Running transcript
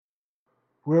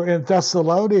We're in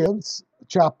Thessalonians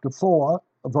chapter 4,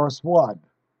 verse 1.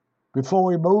 Before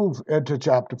we move into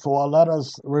chapter 4, let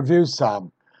us review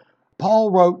some. Paul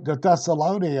wrote the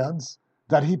Thessalonians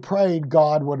that he prayed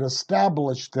God would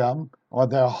establish them or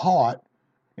their heart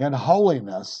in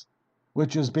holiness,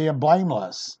 which is being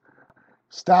blameless.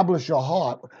 Establish your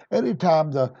heart.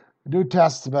 Anytime the New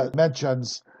Testament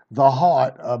mentions the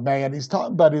heart of man, he's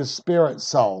talking about his spirit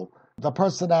soul, the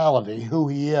personality, who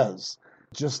he is,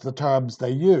 just the terms they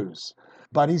use.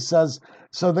 But he says,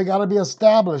 so they got to be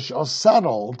established or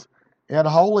settled in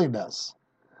holiness.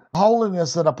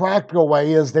 Holiness in a practical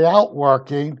way is the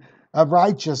outworking of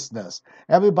righteousness.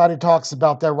 Everybody talks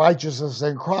about their righteousness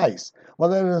in Christ. Well,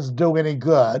 that doesn't do any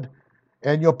good,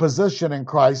 and your position in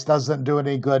Christ doesn't do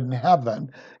any good in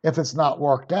heaven if it's not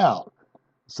worked out.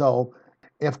 So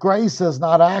if grace is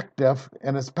not active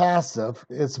and it's passive,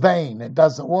 it's vain. It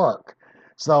doesn't work.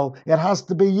 So it has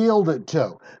to be yielded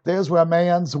to. There's where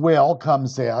man's will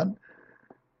comes in.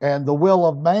 And the will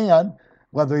of man,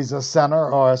 whether he's a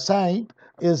sinner or a saint,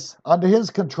 is under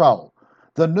his control.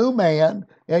 The new man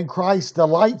in Christ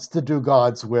delights to do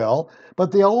God's will,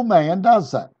 but the old man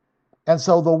doesn't. And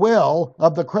so the will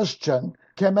of the Christian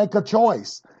can make a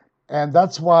choice. And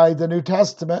that's why the New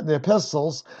Testament and the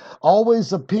epistles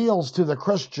always appeals to the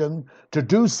Christian to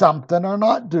do something or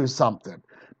not do something,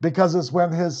 because it's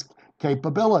within his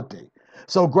capability.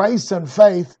 So grace and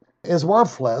faith is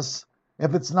worthless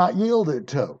if it's not yielded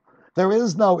to. There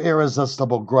is no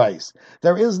irresistible grace.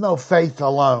 There is no faith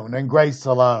alone and grace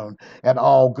alone and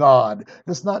all God.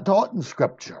 It's not taught in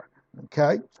Scripture.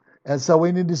 Okay? And so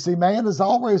we need to see man is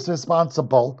always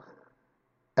responsible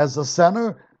as a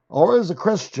sinner or as a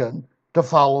Christian to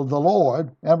follow the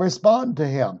Lord and respond to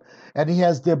him. And he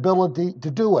has the ability to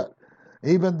do it.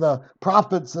 Even the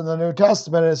prophets in the New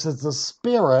Testament, it says the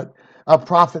spirit of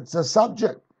prophets is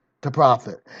subject to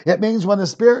prophet. It means when the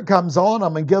Spirit comes on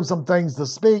them and gives them things to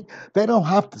speak, they don't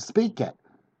have to speak it.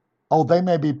 Oh, they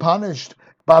may be punished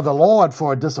by the Lord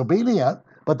for disobedience,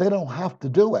 but they don't have to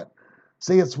do it.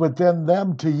 See, it's within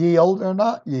them to yield or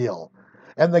not yield.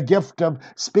 And the gift of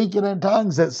speaking in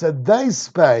tongues, it said they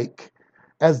spake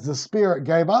as the Spirit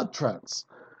gave utterance.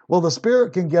 Well, the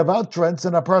Spirit can give utterance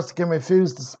and a person can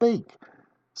refuse to speak.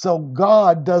 So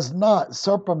God does not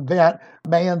circumvent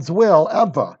man's will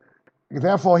ever.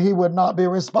 Therefore, he would not be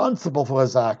responsible for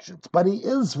his actions. But he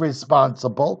is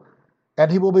responsible, and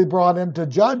he will be brought into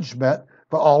judgment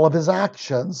for all of his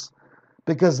actions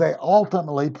because they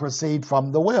ultimately proceed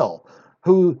from the will,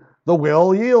 who the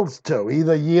will yields to.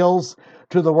 Either yields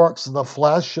to the works of the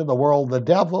flesh and the world of the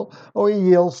devil, or he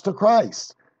yields to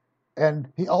Christ.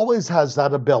 And he always has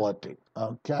that ability,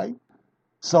 okay?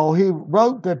 So he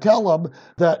wrote to tell them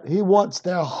that he wants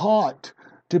their heart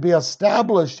to be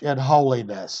established in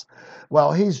holiness.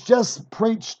 Well, he's just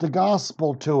preached the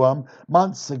gospel to them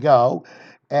months ago,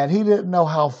 and he didn't know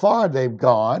how far they've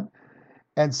gone.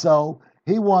 And so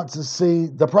he wants to see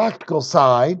the practical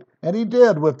side, and he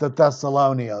did with the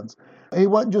Thessalonians. He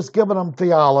wasn't just giving them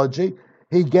theology,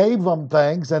 he gave them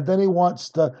things, and then he wants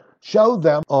to show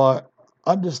them or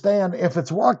understand if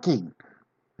it's working.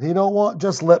 He don't want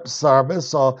just lip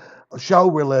service or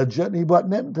show religion. He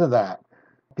wasn't into that.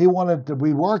 He wanted to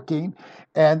be working,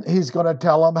 and he's going to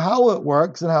tell them how it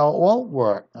works and how it won't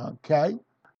work, okay?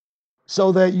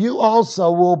 So that you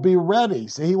also will be ready.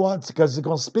 See, he wants, because he's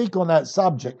going to speak on that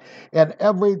subject. In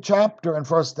every chapter in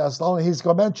 1 Thessalonians, he's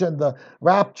going to mention the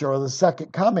rapture or the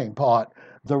second coming part,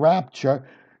 the rapture,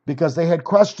 because they had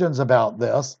questions about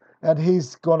this, and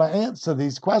he's going to answer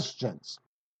these questions.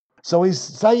 So he's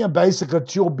saying basically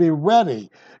that you'll be ready.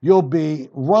 You'll be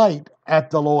right at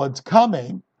the Lord's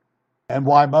coming. And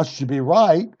why must you be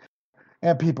right?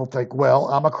 And people think, well,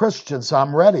 I'm a Christian, so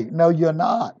I'm ready. No, you're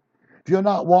not. If you're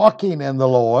not walking in the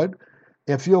Lord,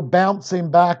 if you're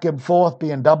bouncing back and forth,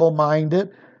 being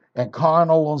double-minded and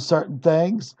carnal on certain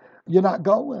things, you're not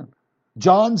going.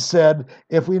 John said,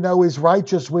 if we know he's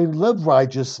righteous, we live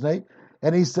righteously.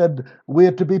 And he said,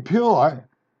 we're to be pure.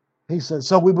 He said,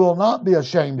 so we will not be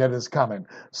ashamed at his coming.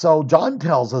 So John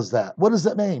tells us that. What does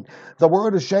it mean? The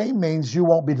word ashamed means you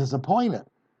won't be disappointed.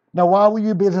 Now, why will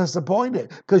you be disappointed?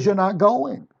 Because you're not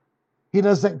going. He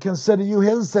doesn't consider you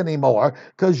his anymore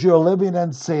because you're living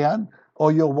in sin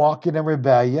or you're walking in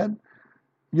rebellion.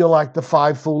 You're like the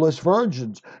 5 foolish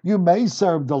virgins. You may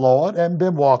serve the Lord and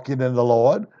been walking in the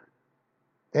Lord,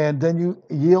 and then you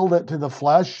yield it to the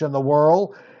flesh and the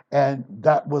world, and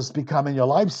that was becoming your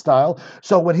lifestyle.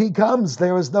 So when he comes,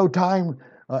 there is no time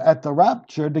at the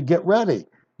rapture to get ready.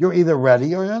 You're either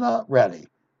ready or you're not ready.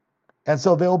 And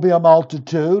so there'll be a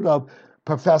multitude of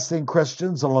professing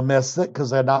Christians who will miss it because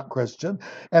they're not Christian.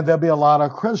 And there'll be a lot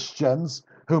of Christians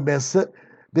who miss it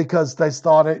because they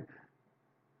started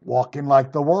walking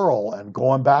like the world and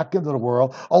going back into the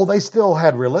world. Oh, they still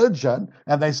had religion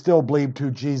and they still believed who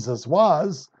Jesus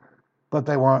was, but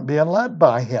they weren't being led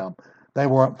by him. They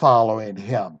weren't following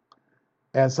him.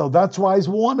 And so that's why he's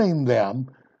warning them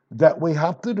that we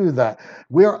have to do that.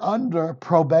 We're under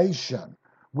probation.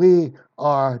 We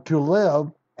are to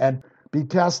live and be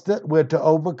tested. We're to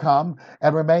overcome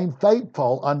and remain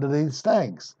faithful under these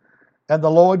things. And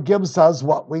the Lord gives us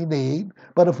what we need,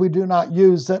 but if we do not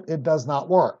use it, it does not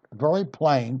work. Very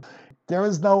plain. There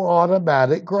is no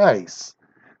automatic grace.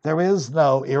 There is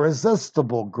no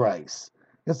irresistible grace.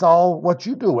 It's all what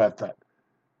you do with it.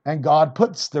 And God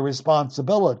puts the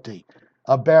responsibility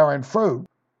of bearing fruit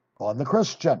on the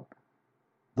Christian.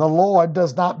 The Lord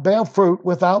does not bear fruit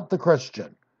without the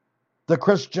Christian. The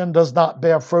Christian does not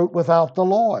bear fruit without the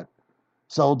Lord.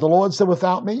 So the Lord said,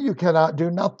 without me, you cannot do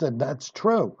nothing. That's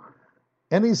true.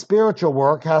 Any spiritual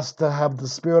work has to have the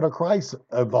Spirit of Christ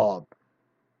involved.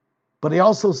 But he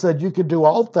also said you can do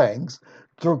all things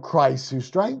through Christ who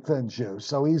strengthens you.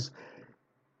 So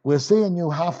we're seeing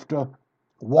you have to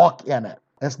walk in it.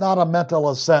 It's not a mental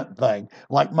assent thing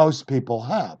like most people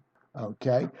have.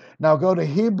 Okay? Now go to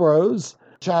Hebrews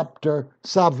chapter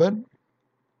 7,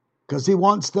 because he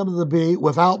wants them to be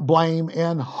without blame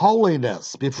in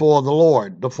holiness before the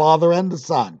Lord, the Father and the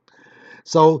Son.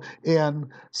 So in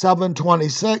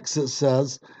 7:26 it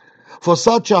says, for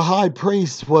such a high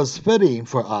priest was fitting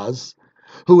for us,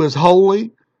 who is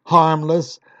holy,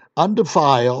 harmless,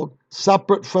 undefiled,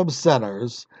 separate from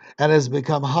sinners, and has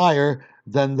become higher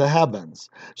than the heavens.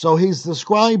 So he's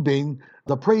describing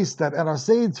the priest that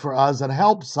intercedes for us and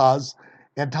helps us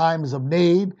in times of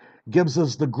need, gives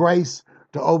us the grace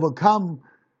to overcome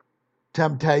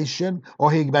temptation,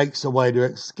 or he makes a way to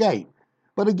escape.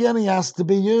 But again, he has to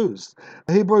be used.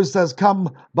 Hebrews says,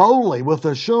 come boldly with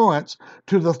assurance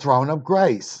to the throne of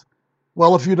grace.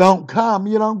 Well, if you don't come,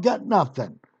 you don't get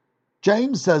nothing.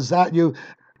 James says that you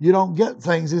don't get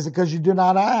things because you do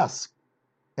not ask.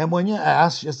 And when you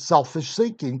ask, it's selfish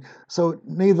seeking. So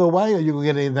neither way are you going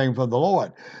to get anything from the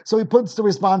Lord. So he puts the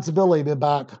responsibility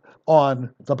back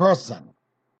on the person.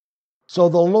 So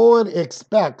the Lord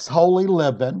expects holy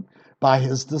living by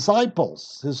his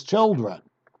disciples, his children.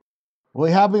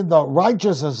 We're having the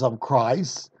righteousness of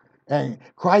Christ, and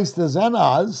Christ is in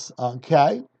us,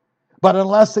 okay? But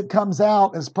unless it comes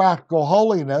out as practical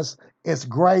holiness, it's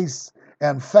grace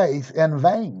and faith in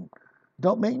vain.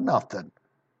 Don't mean nothing.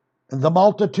 The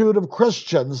multitude of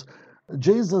Christians,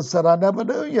 Jesus said, I never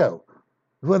knew you.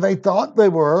 Well, they thought they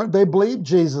were. They believed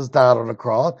Jesus died on the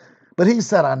cross, but he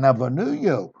said, I never knew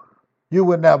you. You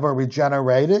were never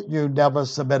regenerated. You never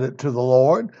submitted to the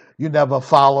Lord. You never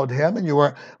followed him, and you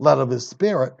weren't led of his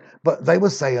Spirit. But they were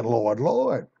saying, Lord,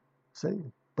 Lord. See?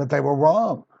 But they were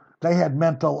wrong. They had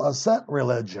mental assent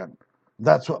religion.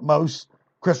 That's what most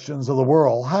Christians of the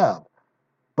world have.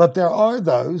 But there are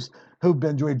those who've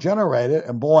been regenerated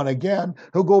and born again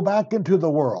who go back into the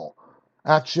world.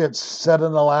 Actually, it's said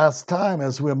in the last time,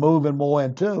 as we're moving more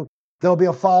into, there'll be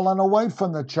a falling away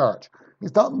from the church.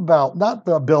 He's talking about not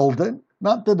the building,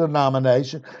 not the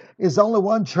denomination. It's only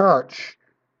one church,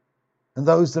 and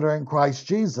those that are in Christ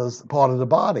Jesus, part of the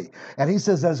body. And he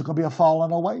says there's going to be a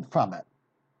falling away from it.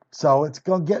 So it's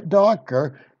going to get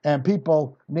darker, and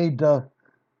people need to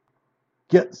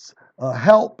get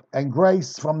help and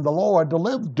grace from the Lord to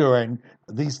live during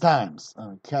these times.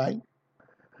 Okay?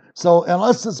 So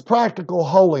unless it's practical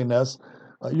holiness,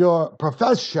 your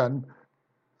profession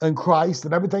in Christ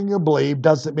and everything you believe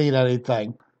doesn't mean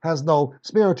anything, has no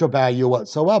spiritual value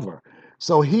whatsoever.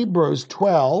 So Hebrews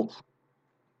 12,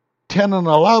 10 and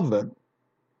 11,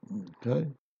 okay.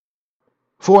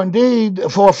 For indeed,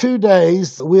 for a few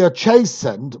days we are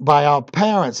chastened by our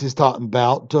parents, he's talking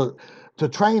about, to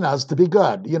train us to be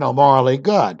good, morally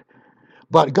good.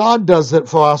 But God does it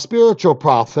for our spiritual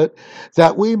profit,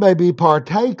 that we may be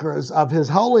partakers of his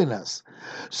holiness.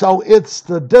 So it's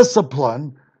the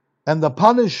discipline and the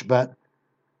punishment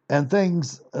and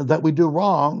things that we do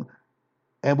wrong,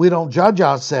 and we don't judge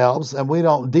ourselves and we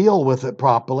don't deal with it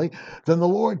properly, then the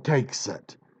Lord takes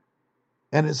it.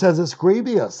 And it says it's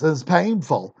grievous, it's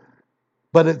painful,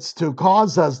 but it's to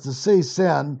cause us to see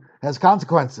sin has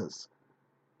consequences.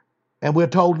 And we're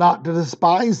told not to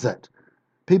despise it.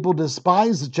 People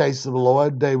despise the chase of the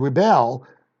Lord, they rebel,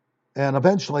 and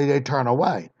eventually they turn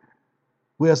away.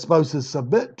 We are supposed to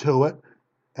submit to it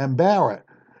and bear it.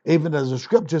 Even as the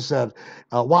scripture said,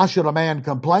 why should a man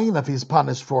complain if he's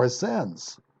punished for his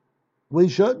sins? We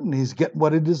shouldn't. He's getting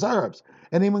what he deserves.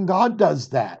 And even God does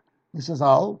that. He says,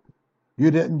 oh,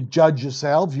 you didn't judge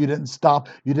yourself. You didn't stop.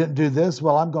 You didn't do this.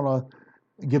 Well, I'm going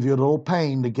to give you a little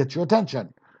pain to get your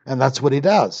attention. And that's what he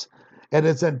does. And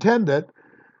it's intended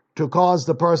to cause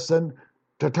the person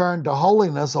to turn to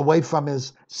holiness away from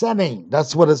his sinning.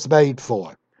 That's what it's made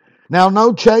for. Now,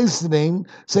 no chastening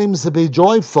seems to be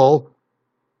joyful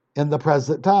in the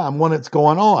present time when it's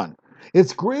going on.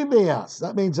 It's grievous.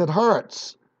 That means it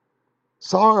hurts.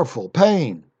 Sorrowful,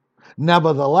 pain.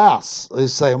 Nevertheless,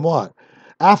 he's saying what?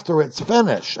 After it's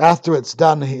finished, after it's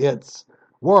done its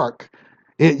work,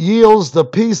 it yields the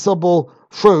peaceable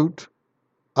fruit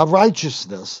of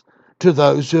righteousness to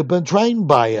those who have been trained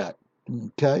by it.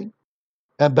 Okay?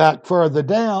 And back further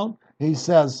down, he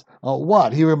says,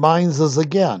 what? He reminds us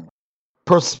again.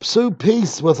 Pursue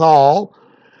peace with all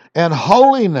and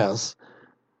holiness,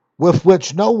 with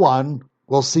which no one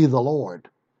will see the Lord.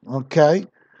 Okay?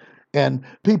 And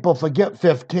people forget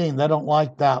 15. They don't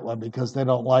like that one because they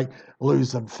don't like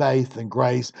losing faith and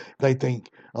grace. They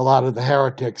think a lot of the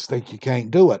heretics think you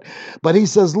can't do it. But he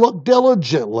says, look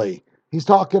diligently. He's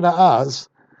talking to us,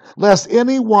 lest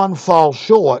anyone fall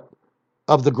short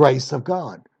of the grace of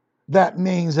God. That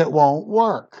means it won't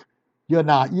work. You're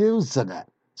not using it.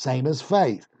 Same as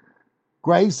faith.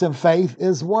 Grace and faith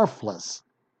is worthless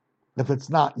if it's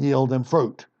not yielding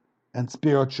fruit and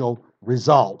spiritual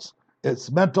results.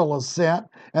 It's mental assent,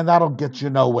 and that'll get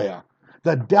you nowhere.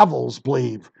 The devils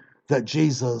believe that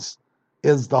Jesus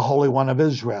is the Holy One of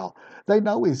Israel. They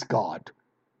know he's God,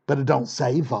 but it don't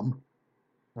save them.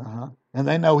 And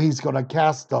they know he's going to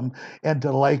cast them into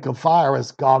the lake of fire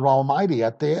as God Almighty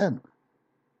at the end.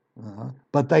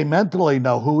 But they mentally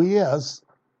know who he is.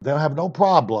 They'll have no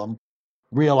problem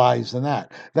realizing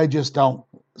that. They just don't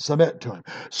submit to him.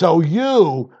 So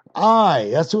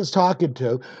that's who it's talking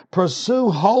to, pursue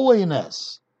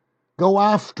holiness. Go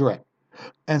after it.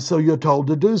 And so you're told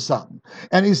to do something.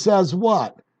 And he says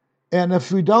what? And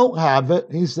if you don't have it,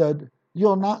 he said,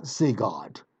 you'll not see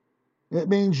God. It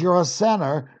means you're a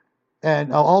sinner,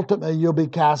 and ultimately you'll be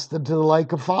cast into the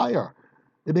lake of fire.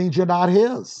 It means you're not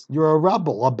his. You're a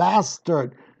rebel, a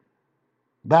bastard.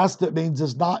 Bastard means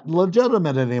it's not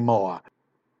legitimate anymore.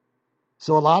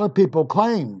 So a lot of people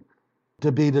claim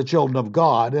to be the children of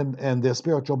God and they're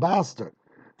spiritual bastard.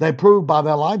 They prove by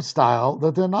their lifestyle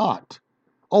that they're not.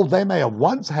 Oh, they may have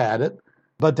once had it,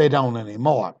 but they don't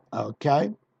anymore.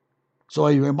 Okay? So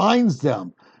he reminds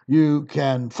them, you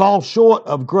can fall short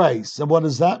of grace. And what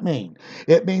does that mean?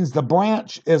 It means the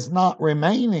branch is not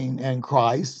remaining in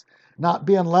Christ, not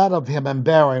being led of him and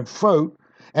bearing fruit,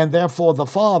 and therefore the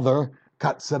Father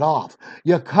cuts it off.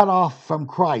 You're cut off from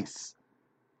Christ.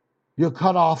 You're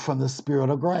cut off from the Spirit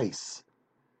of grace.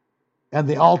 And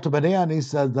the ultimate end, he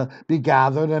says, be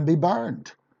gathered and be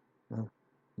burned.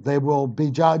 They will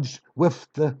be judged with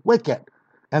the wicked,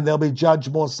 and they'll be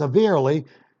judged more severely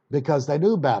because they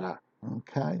knew better.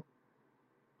 Okay?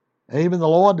 Even the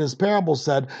Lord in his parable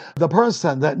said, the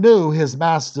person that knew his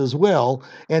master's will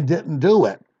and didn't do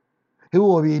it, he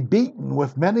will be beaten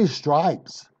with many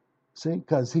stripes. See,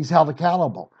 because he's held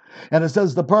accountable. And it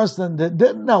says the person that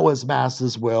didn't know his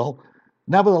master's will,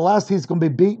 nevertheless, he's going to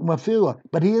be beaten with fewer,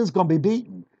 but he is going to be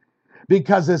beaten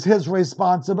because it's his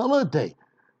responsibility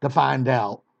to find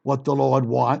out what the Lord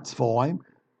wants for him.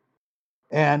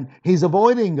 And he's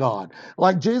avoiding God.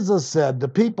 Like Jesus said, the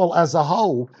people as a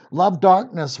whole love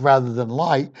darkness rather than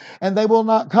light, and they will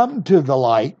not come to the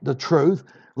light, the truth,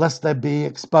 lest they be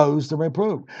exposed and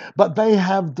reproved. But they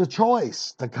have the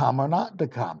choice to come or not to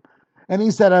come. And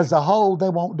he said, as a whole, they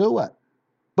won't do it.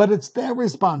 But it's their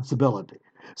responsibility.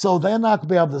 So they're not going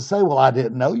to be able to say, well, I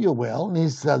didn't know your will. And he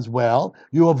says, well,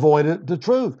 you avoided the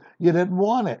truth. You didn't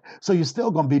want it. So you're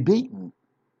still going to be beaten.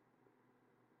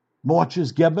 Much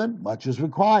is given, much is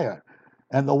required.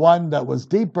 And the one that was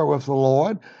deeper with the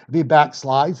Lord, if he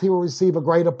backslides, he will receive a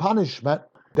greater punishment,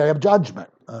 day of judgment.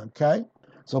 Okay?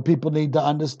 So people need to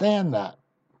understand that.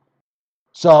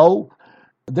 So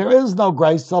there is no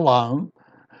grace alone.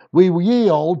 We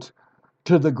yield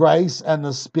to the grace and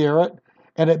the Spirit,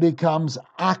 and it becomes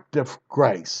active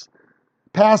grace.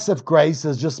 Passive grace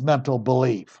is just mental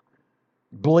belief.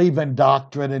 Believe in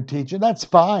doctrine and teaching, that's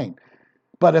fine.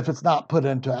 But if it's not put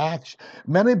into action,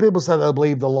 many people say they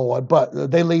believe the Lord,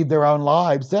 but they lead their own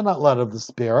lives. They're not led of the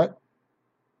Spirit.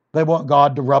 They want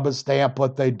God to rubber stamp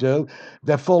what they do.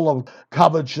 They're full of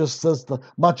covetousness.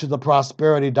 Much of the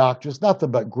prosperity doctrine is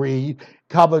nothing but greed,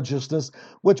 covetousness,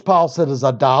 which Paul said is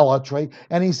idolatry.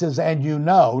 And he says, and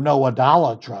no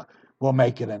idolater will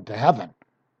make it into heaven.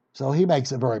 So he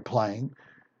makes it very plain.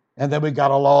 And then we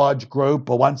got a large group,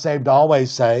 once saved,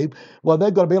 always saved. Well,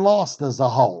 they're going to be lost as a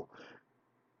whole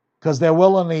because they're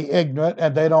willingly ignorant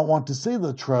and they don't want to see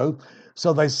the truth.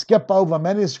 So they skip over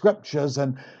many scriptures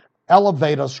and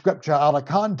elevate a scripture out of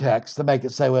context to make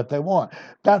it say what they want.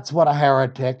 That's what a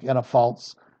heretic and a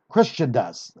false Christian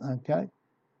does, okay?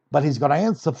 But he's going to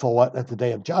answer for it at the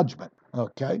day of judgment,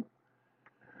 okay?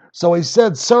 So he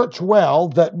said, search well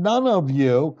that none of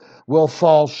you will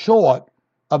fall short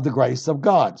of the grace of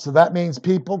God. So that means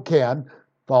people can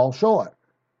fall short.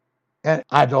 And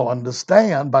I don't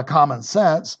understand by common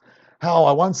sense how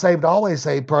a once saved, always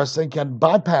saved person can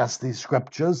bypass these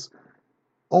scriptures.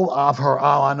 Oh, I've heard,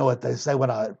 I know what they say when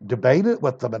I debated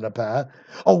with them in the past.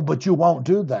 Oh, but you won't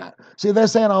do that. See, they're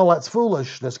saying, oh, that's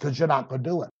foolishness because you're not going to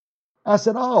do it. I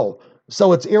said, oh,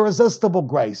 so it's irresistible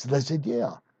grace. They said,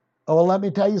 yeah. Oh, well, let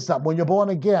me tell you something. When you're born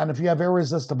again, if you have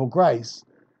irresistible grace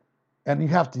and you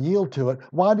have to yield to it,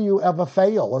 why do you ever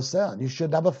fail a sin? You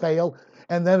should never fail.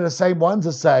 And then the same ones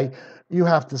that say you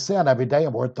have to sin every day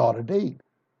in word, thought, or deed.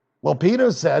 Well,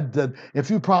 Peter said that if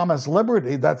you promise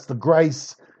liberty, that's the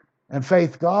grace and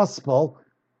faith gospel.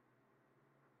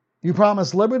 You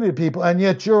promise liberty to people, and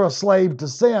yet you're a slave to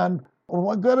sin. Well,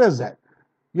 what good is it?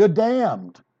 You're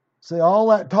damned. See, all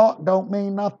that talk don't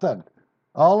mean nothing.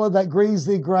 All of that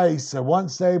greasy grace and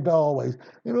once saved, always,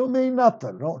 it don't mean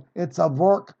nothing. It's a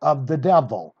work of the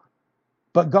devil.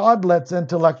 But God lets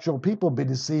intellectual people be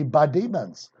deceived by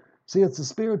demons. See, it's a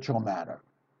spiritual matter.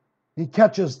 He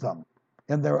catches them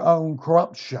in their own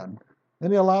corruption,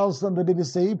 and he allows them to be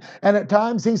deceived. And at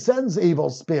times he sends evil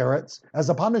spirits as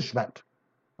a punishment.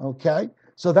 Okay?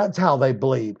 So that's how they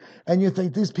believe. And you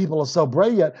think these people are so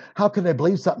brilliant. How can they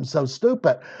believe something so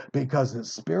stupid? Because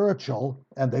it's spiritual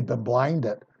and they've been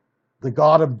blinded. The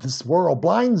God of this world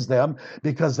blinds them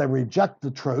because they reject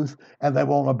the truth and they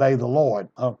won't obey the Lord.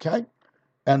 Okay?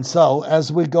 And so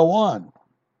as we go on,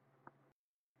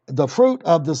 the fruit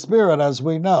of the Spirit, as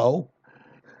we know,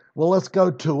 well, let's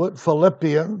go to it.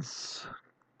 Philippians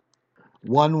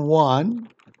 1:1.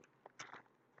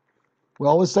 We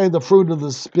always say the fruit of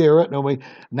the Spirit, and we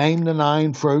name the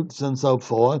 9 fruits and so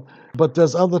forth, but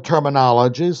there's other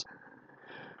terminologies.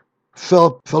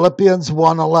 Philippians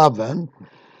 1:11,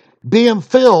 being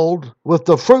filled with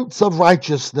the fruits of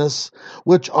righteousness,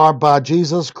 which are by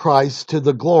Jesus Christ to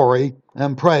the glory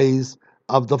and praise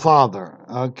of the Father.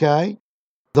 Okay?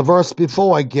 The verse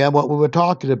before, again, what we were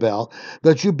talking about,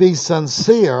 that you be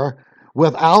sincere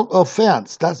without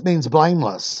offense. That means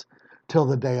blameless till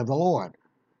the day of the Lord.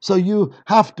 So you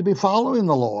have to be following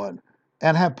the Lord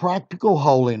and have practical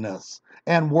holiness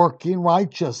and working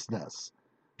righteousness.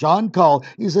 John called,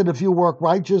 he said, if you work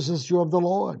righteousness, you're of the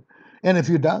Lord. And if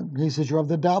you don't, he says, you're of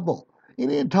the devil. He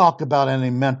didn't talk about any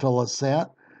mental assent.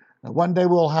 One day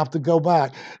we'll have to go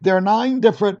back. There are 9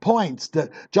 different points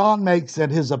that John makes in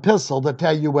his epistle that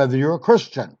tell you whether you're a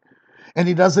Christian. And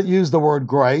he doesn't use the word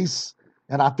grace.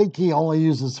 And I think he only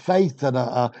uses faith in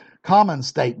a common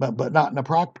statement, but not in a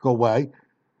practical way.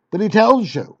 But he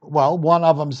tells you, well, one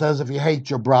of them says if you hate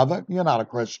your brother, you're not a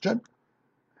Christian.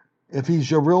 If he's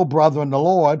your real brother in the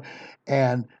Lord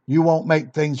and you won't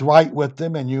make things right with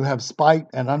him and you have spite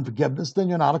and unforgiveness, then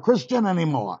you're not a Christian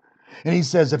anymore. And he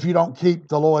says if you don't keep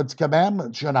the Lord's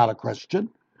commandments, you're not a Christian.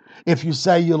 If you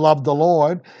say you love the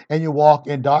Lord and you walk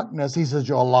in darkness, he says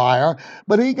you're a liar.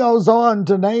 But he goes on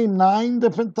to name 9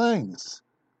 different things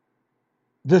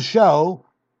to show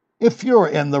if you're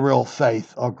in the real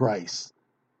faith or grace.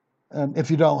 And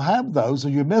if you don't have those or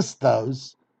you miss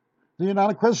those, then you're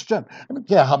not a Christian. I don't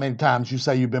care how many times you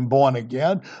say you've been born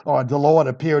again or the Lord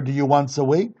appeared to you once a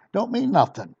week. Don't mean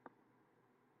nothing.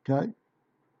 Okay?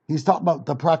 He's talking about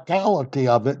the practicality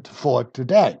of it for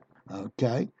today.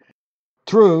 Okay?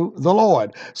 Through the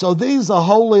Lord. So these are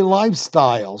holy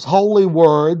lifestyles, holy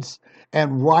words,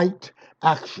 and right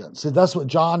actions. See, that's what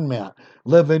John meant.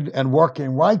 Living and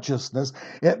working righteousness.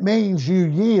 It means you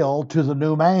yield to the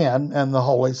new man and the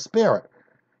Holy Spirit.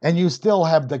 And you still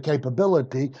have the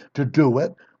capability to do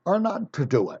it or not to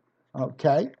do it.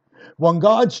 Okay? When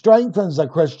God strengthens a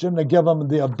Christian to give them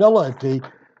the ability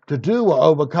to do or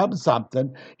overcome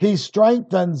something, he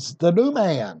strengthens the new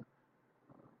man.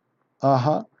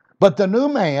 But the new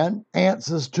man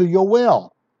answers to your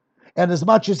will. And as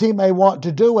much as he may want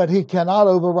to do it, he cannot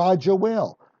override your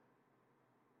will.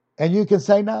 And you can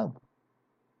say no.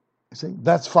 See,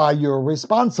 that's why you're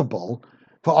responsible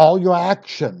for all your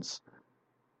actions.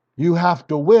 You have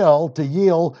to will to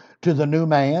yield to the new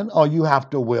man, or you have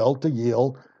to will to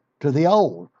yield to the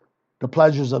old, the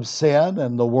pleasures of sin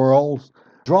and the world's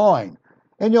drawing.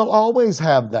 And you'll always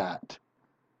have that.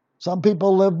 Some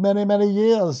people live many, many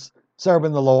years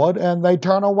serving the Lord, and they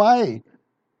turn away.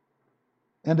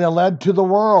 And they're led to the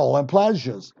world and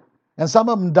pleasures. And some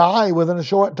of them die within a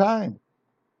short time.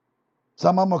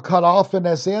 Some of them are cut off in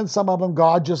their sin. Some of them,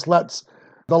 God just lets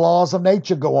the laws of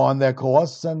nature go on their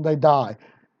course, and they die.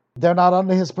 They're not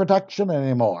under his protection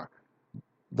anymore.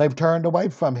 They've turned away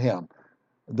from him.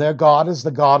 Their God is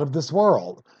the God of this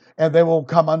world. And they will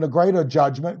come under greater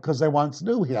judgment because they once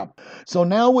knew him. So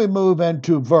now we move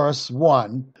into verse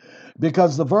 1,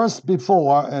 because the verse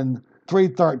before in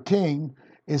 3:13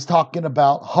 is talking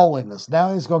about holiness.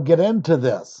 Now he's going to get into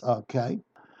this, okay?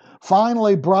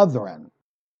 Finally, brethren,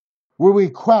 we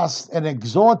request and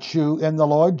exhort you in the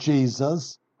Lord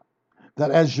Jesus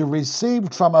that as you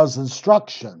received from us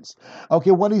instructions,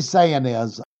 okay, what he's saying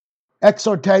is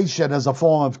exhortation is a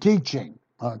form of teaching,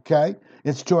 okay?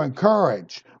 It's to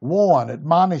encourage, warn,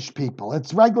 admonish people.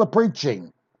 It's regular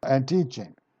preaching and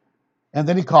teaching. And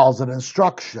then he calls it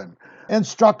instruction.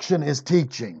 Instruction is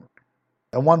teaching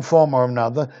in one form or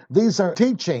another. These are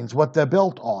teachings, what they're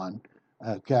built on,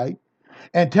 okay?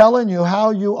 And telling you how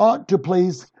you ought to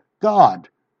please God,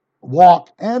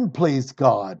 walk and please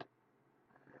God.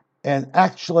 And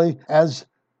actually, as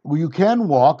you can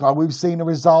walk, or we've seen the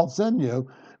results in you,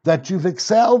 that you've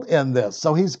excelled in this.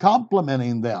 So he's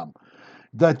complimenting them,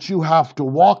 that you have to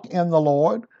walk in the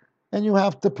Lord and you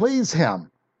have to please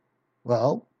him.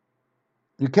 Well,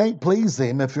 you can't please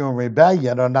him if you're in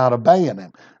rebellion or not obeying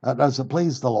him. That doesn't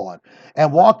please the Lord.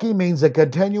 And walking means a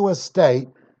continuous state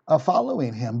of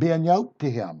following him, being yoked to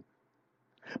him.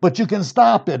 But you can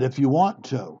stop it if you want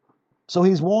to. So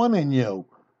he's warning you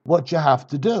what you have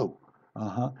to do.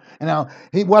 And now,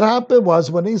 what happened was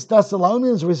when these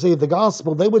Thessalonians received the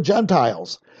gospel, they were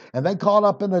Gentiles, and they caught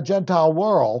up in the Gentile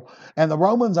world, and the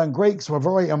Romans and Greeks were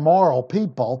very immoral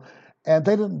people, and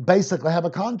they didn't basically have a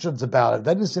conscience about it.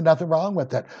 They didn't see nothing wrong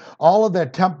with it. All of their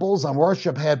temples and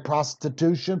worship had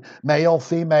prostitution, male,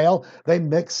 female. They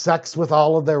mixed sex with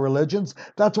all of their religions.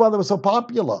 That's why they were so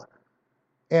popular.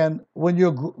 And when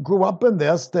you grew up in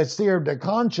this, they seared their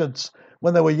conscience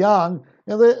when they were young,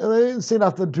 and they didn't see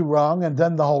nothing too wrong, and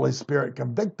then the Holy Spirit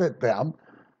convicted them.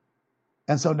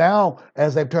 And so now,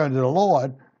 as they've turned to the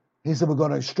Lord, he said, we're going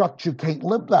to instruct you, can't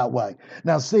live that way.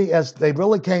 Now see, as they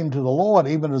really came to the Lord,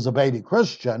 even as a baby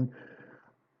Christian,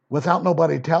 without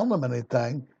nobody telling them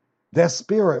anything, their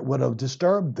spirit would have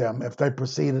disturbed them if they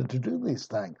proceeded to do these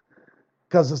things,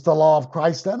 because it's the law of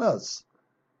Christ in us.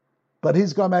 But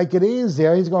he's going to make it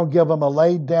easier. He's going to give them a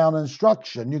laid down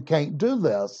instruction. You can't do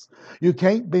this. You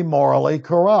can't be morally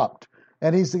corrupt.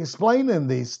 And he's explaining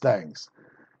these things.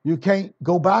 You can't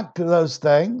go back to those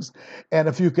things. And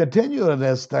if you continue in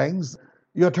those things,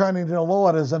 your turning to the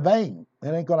Lord is in vain. It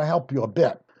ain't going to help you a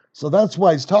bit. So that's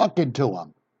why he's talking to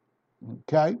them.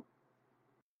 Okay?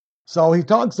 So he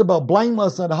talks about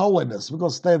blameless and holiness. We're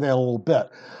going to stay there a little bit.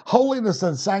 Holiness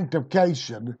and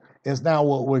sanctification is now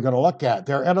what we're going to look at.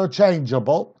 They're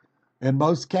interchangeable in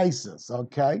most cases,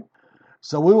 okay?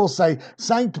 So we will say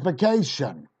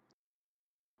sanctification.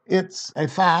 It's a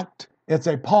fact, it's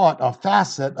a part, a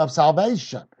facet of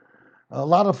salvation. A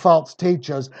lot of false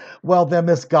teachers, well, they're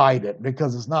misguided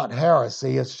because it's not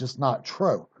heresy, it's just not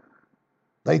true.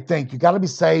 They think you got to be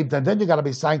saved and then you got to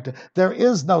be sanctified. There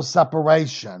is no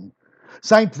separation.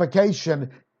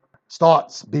 Sanctification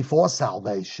starts before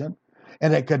salvation,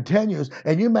 and it continues,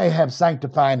 and you may have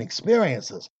sanctifying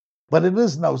experiences, but it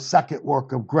is no second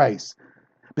work of grace.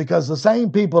 Because the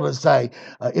same people that say,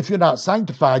 if you're not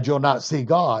sanctified, you'll not see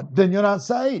God, then you're not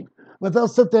saved. But they'll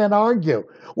sit there and argue.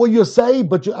 Well, you're saved,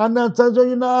 but I'm not saying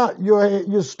you're not.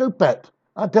 You're stupid.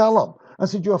 I tell them. I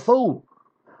said, you're a fool.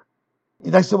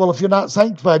 They said, well, if you're not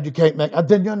sanctified, you can't make,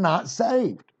 then you're not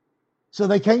saved. So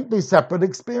they can't be separate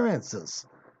experiences.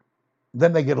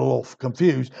 Then they get a little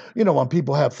confused. You know, when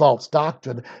people have false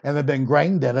doctrine and they've been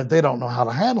ingrained in it, they don't know how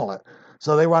to handle it.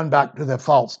 So they run back to their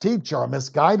false teacher or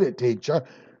misguided teacher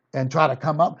and try to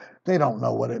come up. They don't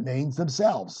know what it means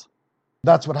themselves.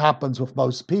 That's what happens with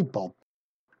most people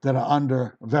that are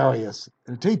under various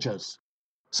teachers.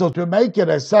 So to make it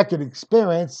a second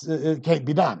experience, it can't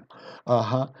be done.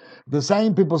 The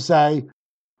same people say,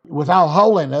 without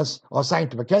holiness or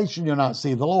sanctification, you'll not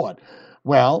see the Lord.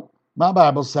 Well, my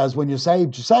Bible says when you're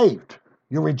saved, you're saved.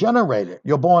 You're regenerated.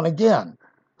 You're born again.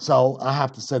 So I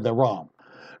have to say they're wrong.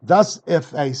 Thus,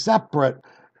 if a separate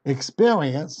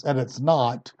experience, and it's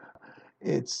not,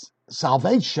 it's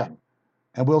salvation.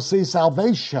 And we'll see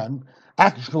salvation,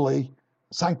 actually,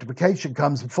 sanctification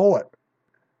comes before it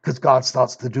because God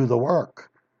starts to do the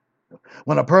work.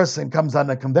 When a person comes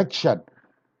under conviction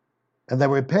and they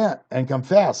repent and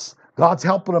confess, God's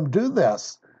helping them do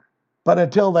this. But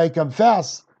until they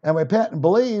confess and repent and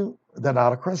believe, they're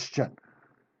not a Christian.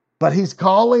 But he's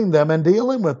calling them and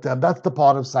dealing with them. That's the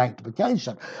part of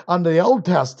sanctification. Under the Old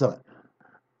Testament,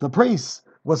 the priests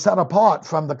were set apart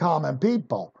from the common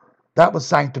people. That was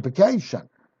sanctification.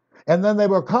 And then they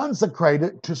were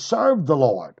consecrated to serve the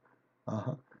Lord.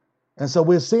 And so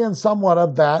we're seeing somewhat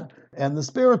of that in the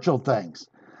spiritual things.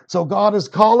 So God is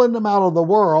calling them out of the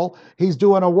world. He's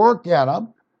doing a work in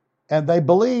them, and they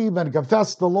believe and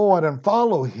confess the Lord and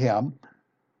follow him.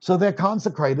 So they're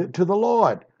consecrated to the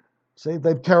Lord. See,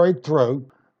 they've carried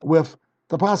through with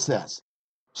the process.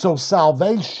 So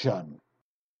salvation,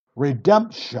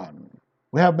 redemption,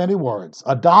 we have many words,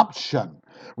 adoption,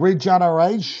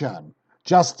 regeneration,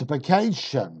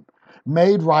 justification,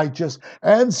 made righteous,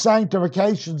 and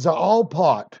sanctifications are all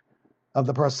part of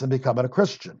the person becoming a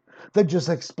Christian. They just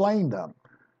explained them.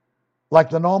 Like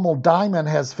the normal diamond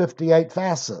has 58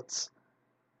 facets.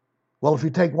 Well, if you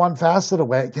take one facet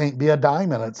away, it can't be a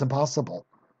diamond. It's impossible.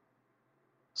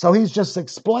 So he's just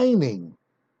explaining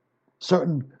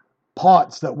certain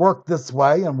parts that work this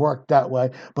way and work that way,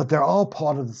 but they're all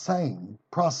part of the same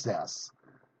process.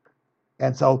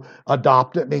 And so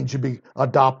adopted means you be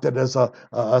adopted as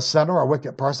a sinner, a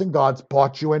wicked person. God's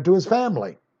brought you into his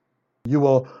family. You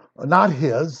were not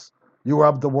his. You were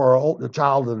of the world, the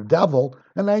child of the devil,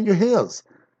 and now you're his.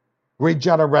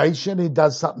 Regeneration, he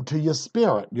does something to your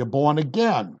spirit. You're born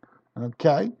again.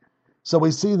 Okay? So we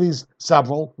see these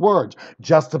several words.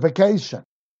 Justification.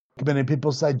 Many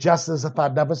people say, just as if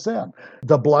I'd never sinned.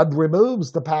 The blood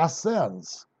removes the past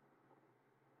sins.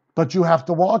 But you have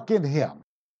to walk in him.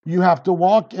 You have to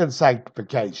walk in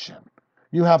sanctification.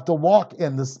 You have to walk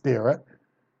in the Spirit.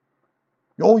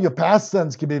 Oh, your past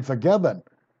sins can be forgiven.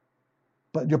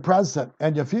 But your present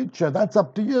and your future, that's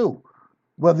up to you.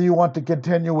 Whether you want to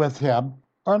continue with him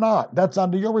or not. That's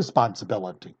under your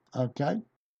responsibility. Okay?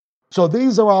 So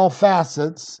these are all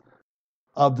facets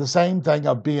of the same thing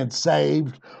of being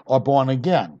saved or born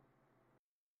again.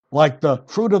 Like the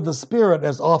fruit of the Spirit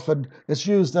is often it's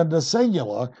used in the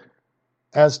singular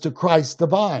as to Christ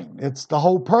divine. It's the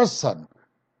whole person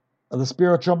of the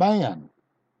spiritual man.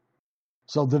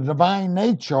 So the divine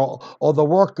nature or the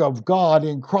work of God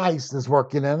in Christ is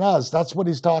working in us. That's what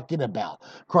he's talking about.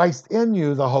 Christ in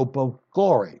you, the hope of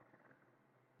glory.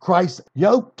 Christ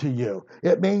yoked to you.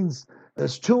 It means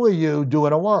there's two of you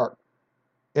doing a work.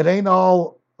 It ain't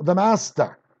all the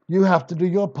master. You have to do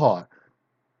your part.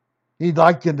 He'd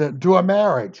likened it to a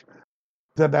marriage.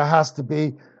 That there has to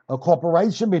be a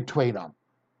cooperation between them.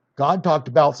 God talked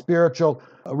about spiritual,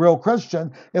 real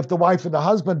Christian. If the wife and the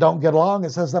husband don't get along, it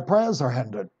says the prayers are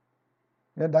hindered.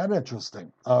 Isn't that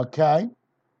interesting? Okay.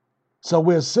 So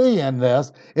we're seeing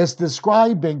this. It's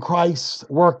describing Christ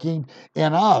working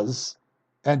in us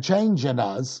and changing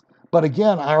us. But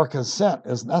again, our consent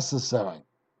is necessary.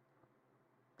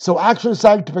 So actual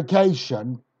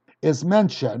sanctification is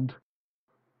mentioned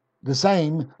the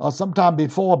same or sometime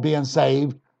before being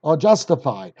saved or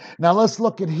justified. Now let's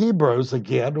look at Hebrews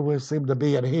again. We seem to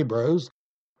be in Hebrews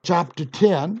chapter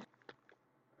 10,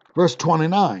 verse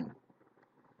 29.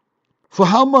 For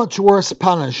how much worse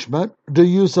punishment do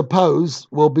you suppose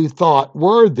will be thought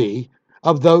worthy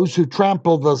of those who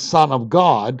trample the Son of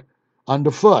God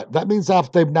underfoot? That means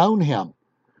after they've known him.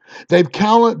 They've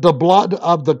counted the blood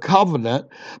of the covenant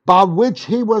by which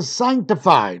he was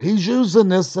sanctified. He's using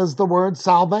this as the word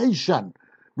salvation,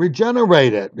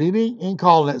 regenerated. He ain't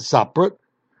calling it separate.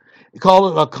 He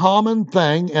called it a common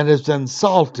thing and has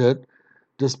insulted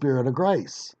the Spirit of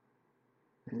grace.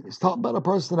 He's talking about a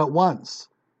person that once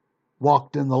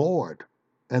walked in the Lord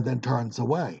and then turns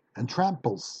away and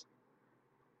tramples.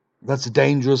 That's a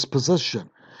dangerous position.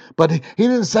 But he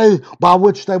didn't say by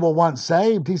which they were once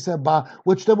saved. He said by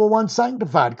which they were once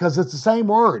sanctified, because it's the same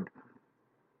word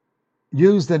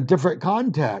used in different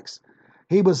contexts.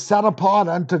 He was set apart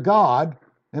unto God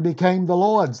and became the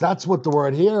Lord's. That's what the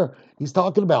word here he's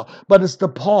talking about. But it's the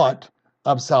part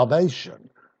of salvation.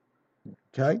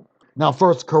 Okay? Now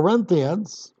 1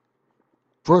 Corinthians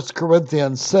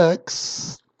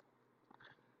 6,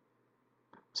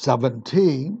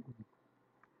 17.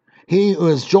 He who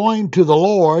is joined to the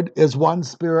Lord is one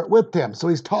spirit with him. So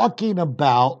he's talking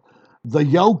about the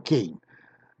yoking,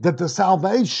 that the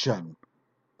salvation,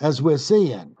 as we're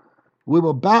seeing, we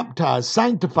were baptized,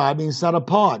 sanctified means set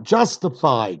apart,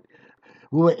 justified.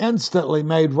 We were instantly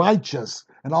made righteous,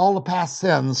 and all the past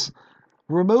sins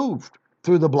removed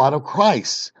through the blood of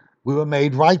Christ. We were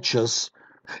made righteous,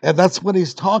 and that's what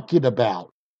he's talking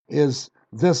about, is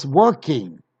this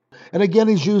working. And again,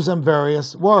 he's using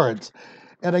various words.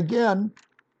 And again,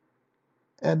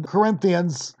 in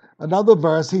Corinthians, another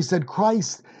verse, he said,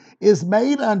 Christ is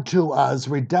made unto us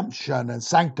redemption and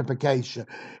sanctification.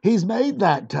 He's made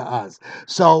that to us.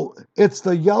 So it's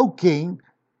the yoking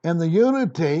and the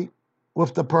unity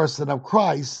with the person of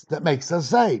Christ that makes us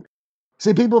saved.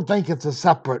 See, people think it's a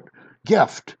separate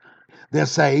gift. They're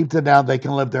saved and now they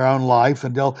can live their own life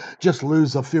and they'll just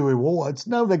lose a few rewards.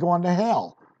 No, they're going to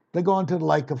hell. They're going to the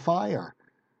lake of fire.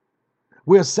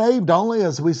 We're saved only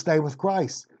as we stay with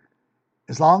Christ.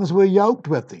 as long as we're yoked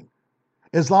with him,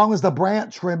 as long as the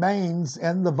branch remains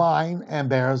in the vine and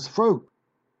bears fruit,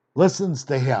 listens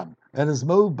to him, and is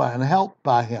moved by and helped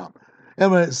by him.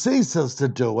 And when it ceases to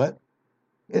do it,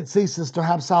 it ceases to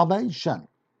have salvation.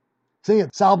 See,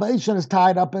 salvation is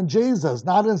tied up in Jesus,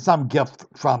 not in some gift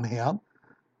from him.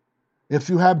 If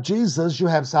you have Jesus, you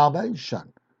have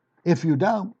salvation. If you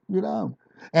don't, you don't.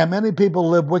 And many people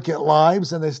live wicked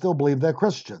lives and they still believe they're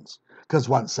Christians, because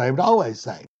once saved, always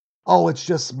saved. Oh, it's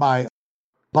just my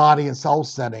body and soul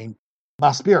sinning.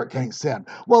 My spirit can't sin.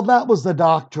 Well, that was the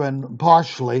doctrine,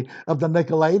 partially, of the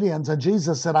Nicolaitans. And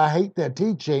Jesus said, I hate their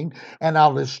teaching, and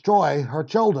I'll destroy her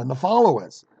children, the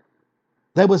followers.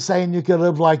 They were saying you could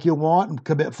live like you want and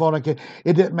commit fornication.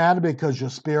 It didn't matter because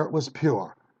your spirit was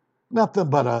pure. Nothing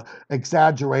but an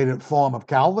exaggerated form of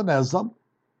Calvinism.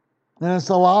 And it's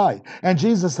a lie. And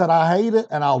Jesus said, I hate it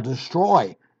and I'll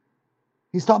destroy.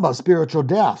 He's talking about spiritual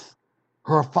death.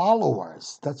 Her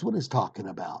followers. That's what he's talking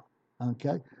about.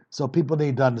 Okay? So people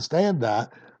need to understand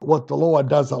that. What the Lord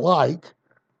doesn't like,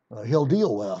 he'll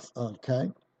deal with.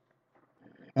 Okay?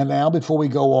 And now, before we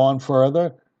go on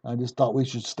further, I just thought we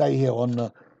should stay here on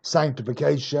the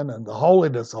sanctification and the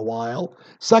holiness a while.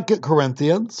 2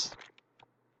 Corinthians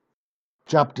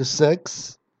chapter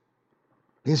 6.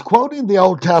 He's quoting the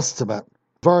Old Testament,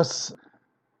 verse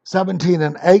 17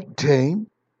 and 18.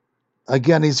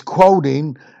 Again, he's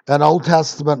quoting an Old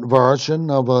Testament version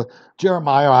of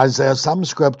Jeremiah, Isaiah, some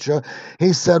scripture.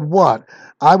 He said, what?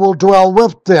 I will dwell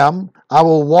with them. I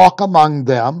will walk among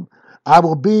them. I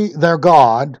will be their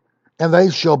God, and they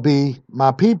shall be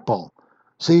my people.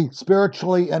 See,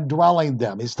 spiritually indwelling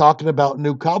them. He's talking about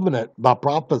new covenant by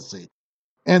prophecy.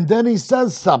 And then he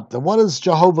says something. What does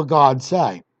Jehovah God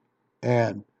say?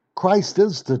 And Christ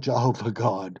is the Jehovah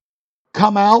God.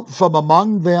 Come out from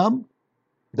among them.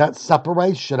 That's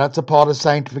separation. That's a part of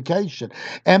sanctification.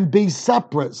 And be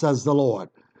separate, says the Lord.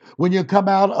 When you come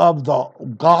out of the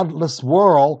godless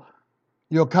world,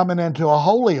 you're coming into a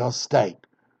holier state.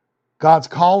 God's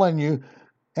calling you.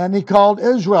 And he called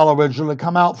Israel originally to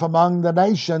come out from among the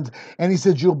nations. And he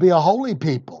said, you'll be a holy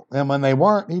people. And when they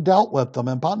weren't, he dealt with them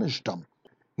and punished them.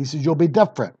 He said, you'll be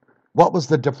different. What was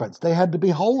the difference? They had to be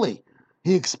holy.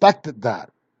 He expected that.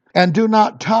 And do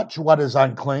not touch what is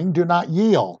unclean. Do not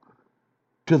yield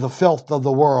to the filth of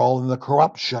the world and the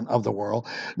corruption of the world.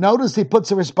 Notice he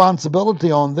puts a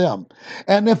responsibility on them.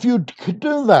 And if you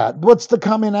do that, what's the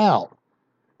coming out?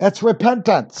 It's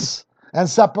repentance and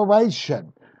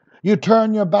separation. You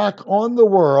turn your back on the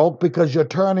world because you're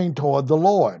turning toward the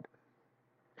Lord.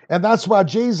 And that's why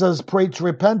Jesus preached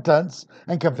repentance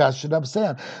and confession of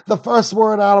sin. The first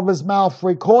word out of his mouth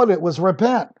recorded was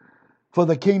repent, for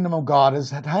the kingdom of God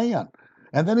is at hand.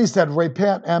 And then he said,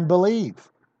 repent and believe.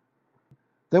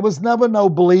 There was never no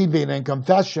believing and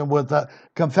confession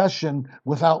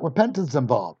without repentance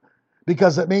involved,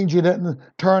 because it means you didn't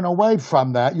turn away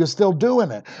from that. You're still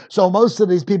doing it. So most of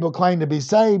these people claim to be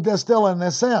saved. They're still in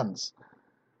their sins.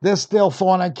 They're still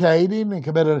fornicating and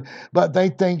committed, but they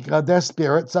think their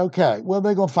spirit's okay. Well,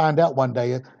 they're going to find out one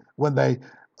day when they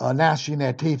are gnashing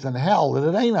their teeth in hell that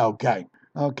it ain't okay.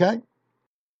 Okay?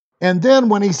 And then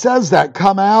when he says that,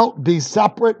 come out, be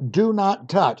separate, do not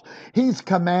touch. He's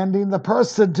commanding the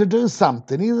person to do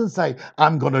something. He doesn't say,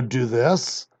 I'm going to do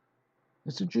this.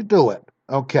 He said, you do it.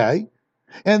 Okay.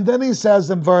 And then he says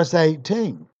in verse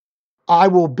 18, I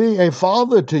will be a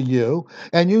father to you,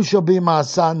 and you shall be my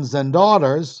sons and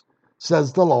daughters,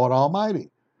 says the Lord Almighty.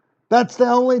 That's the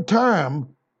only term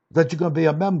that you're going to be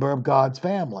a member of God's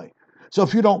family. So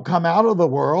if you don't come out of the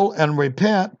world and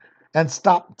repent and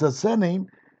stop the sinning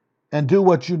and do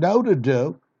what you know to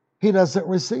do, he doesn't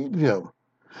receive you.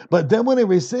 But then when he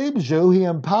receives you, he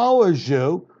empowers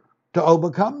you to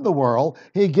overcome the world.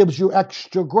 He gives you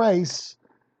extra grace.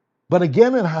 But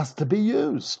again, it has to be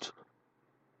used.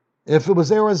 If it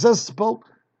was irresistible,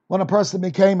 when a person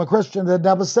became a Christian, they'd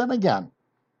never sin again.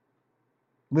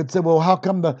 We'd say, well, how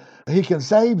come he can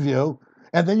save you?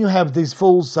 And then you have these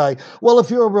fools say, well, if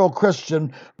you're a real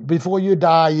Christian, before you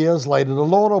die years later, the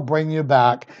Lord will bring you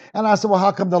back. And I said, well,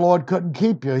 how come the Lord couldn't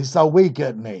keep you? He's so weak,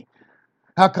 isn't he?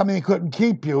 How come he couldn't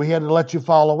keep you? He had to let you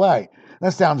fall away.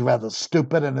 That sounds rather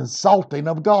stupid and insulting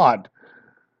of God.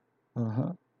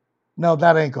 No,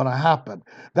 that ain't going to happen.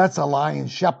 That's a lying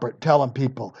shepherd telling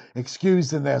people,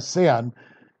 excusing their sin.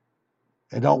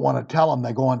 They don't want to tell them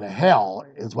they're going to hell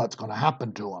is what's going to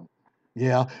happen to them.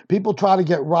 Yeah, people try to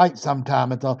get right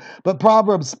sometime, but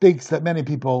Proverbs speaks that many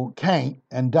people can't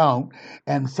and don't,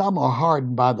 and some are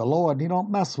hardened by the Lord, and he don't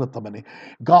mess with them. And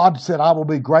God said, I will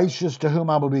be gracious to whom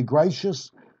I will be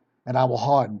gracious, and I will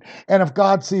harden. And if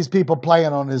God sees people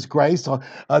playing on his grace, or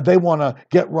they want to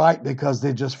get right because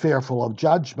they're just fearful of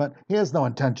judgment, he has no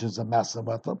intentions of messing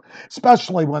with them,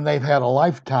 especially when they've had a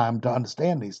lifetime to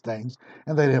understand these things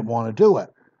and they didn't want to do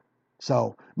it.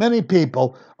 So many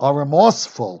people are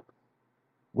remorseful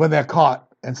when they're caught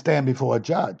and stand before a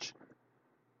judge.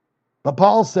 But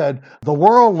Paul said the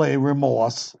worldly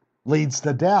remorse leads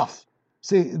to death.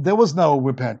 See, there was no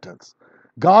repentance.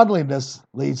 Godliness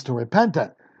leads to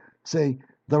repentance. See,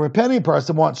 the repenting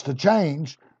person wants to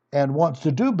change and wants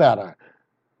to do better.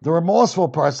 The remorseful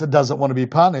person doesn't want to be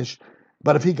punished,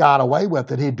 but if he got away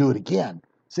with it, he'd do it again.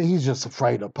 See, he's just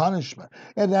afraid of punishment.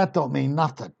 And that don't mean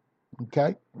nothing,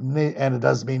 okay? And it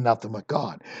doesn't mean nothing with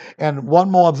God. And one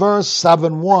more verse,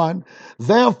 7:1.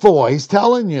 Therefore, he's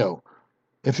telling you,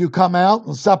 if you come out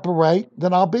and separate,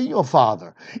 then I'll be your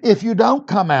father. If you don't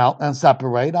come out and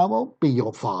separate, I won't be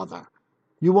your father.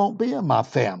 You won't be in my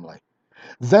family.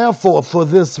 Therefore, for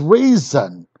this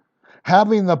reason,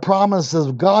 having the promises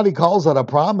of God, he calls it a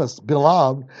promise,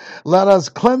 beloved, let us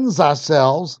cleanse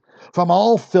ourselves from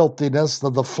all filthiness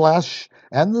of the flesh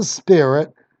and the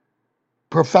spirit,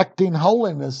 perfecting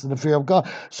holiness in the fear of God.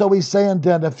 So he's saying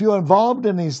then, if you're involved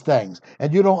in these things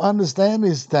and you don't understand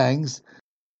these things,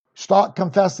 start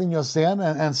confessing your sin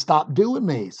and stop doing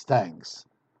these things.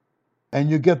 And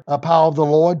you get the power of the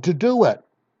Lord to do it.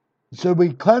 So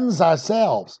we cleanse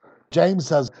ourselves. James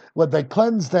says, when they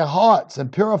cleanse their hearts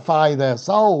and purify their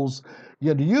souls,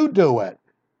 you do it.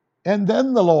 And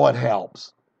then the Lord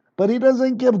helps. But he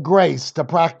doesn't give grace to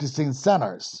practicing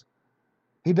sinners.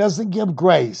 He doesn't give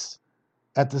grace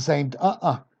at the same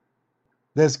time.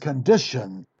 There's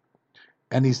condition.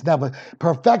 And he's never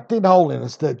perfecting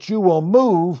holiness, that you will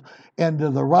move into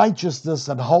the righteousness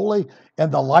and holy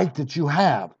and the light that you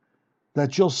have,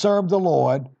 that you'll serve the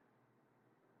Lord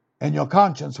and your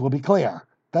conscience will be clear.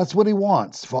 That's what he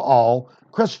wants for all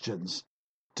Christians,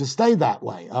 to stay that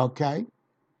way, okay?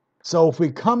 So if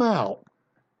we come out,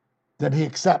 then he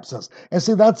accepts us. And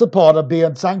see, that's a part of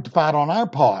being sanctified on our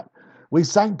part. We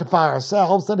sanctify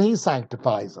ourselves and he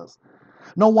sanctifies us.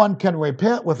 No one can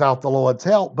repent without the Lord's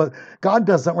help, but God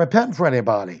doesn't repent for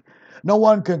anybody. No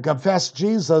one can confess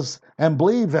Jesus and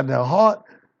believe in their heart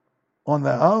on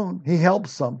their own. He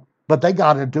helps them, but they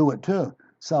got to do it too.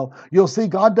 So you'll see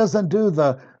God doesn't do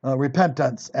the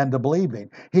repentance and the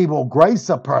believing. He will grace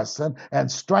a person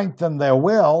and strengthen their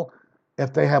will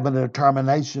if they have a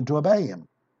determination to obey him.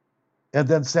 And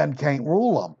then sin can't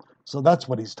rule them. So that's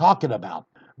what he's talking about,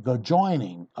 the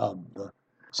joining of the...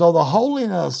 So the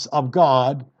holiness of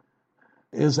God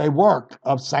is a work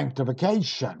of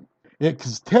sanctification. It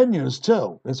continues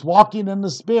too. It's walking in the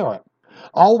Spirit.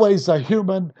 Always a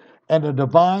human and a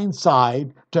divine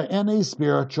side to any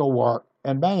spiritual work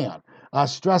in man. I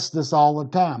stress this all the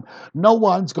time. No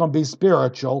one's going to be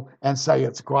spiritual and say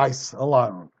it's grace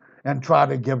alone and try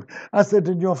to give... I said,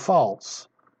 then you're false,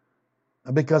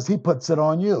 because he puts it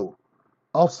on you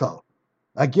also.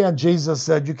 Again, Jesus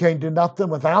said, you can't do nothing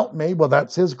without me. Well,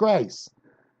 that's his grace.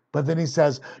 But then he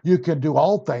says, you can do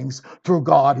all things through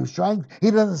God who strengthens.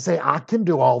 He doesn't say, I can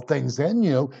do all things in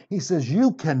you. He says,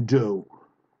 you can do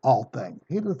all things.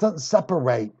 He doesn't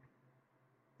separate.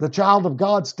 The child of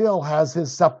God still has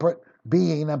his separate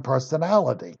being and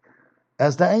personality,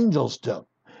 as the angels do.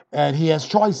 And he has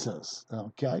choices,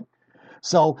 okay?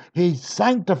 So he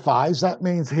sanctifies. That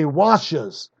means he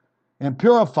washes and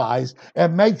purifies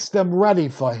and makes them ready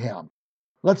for him.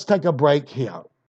 Let's take a break here.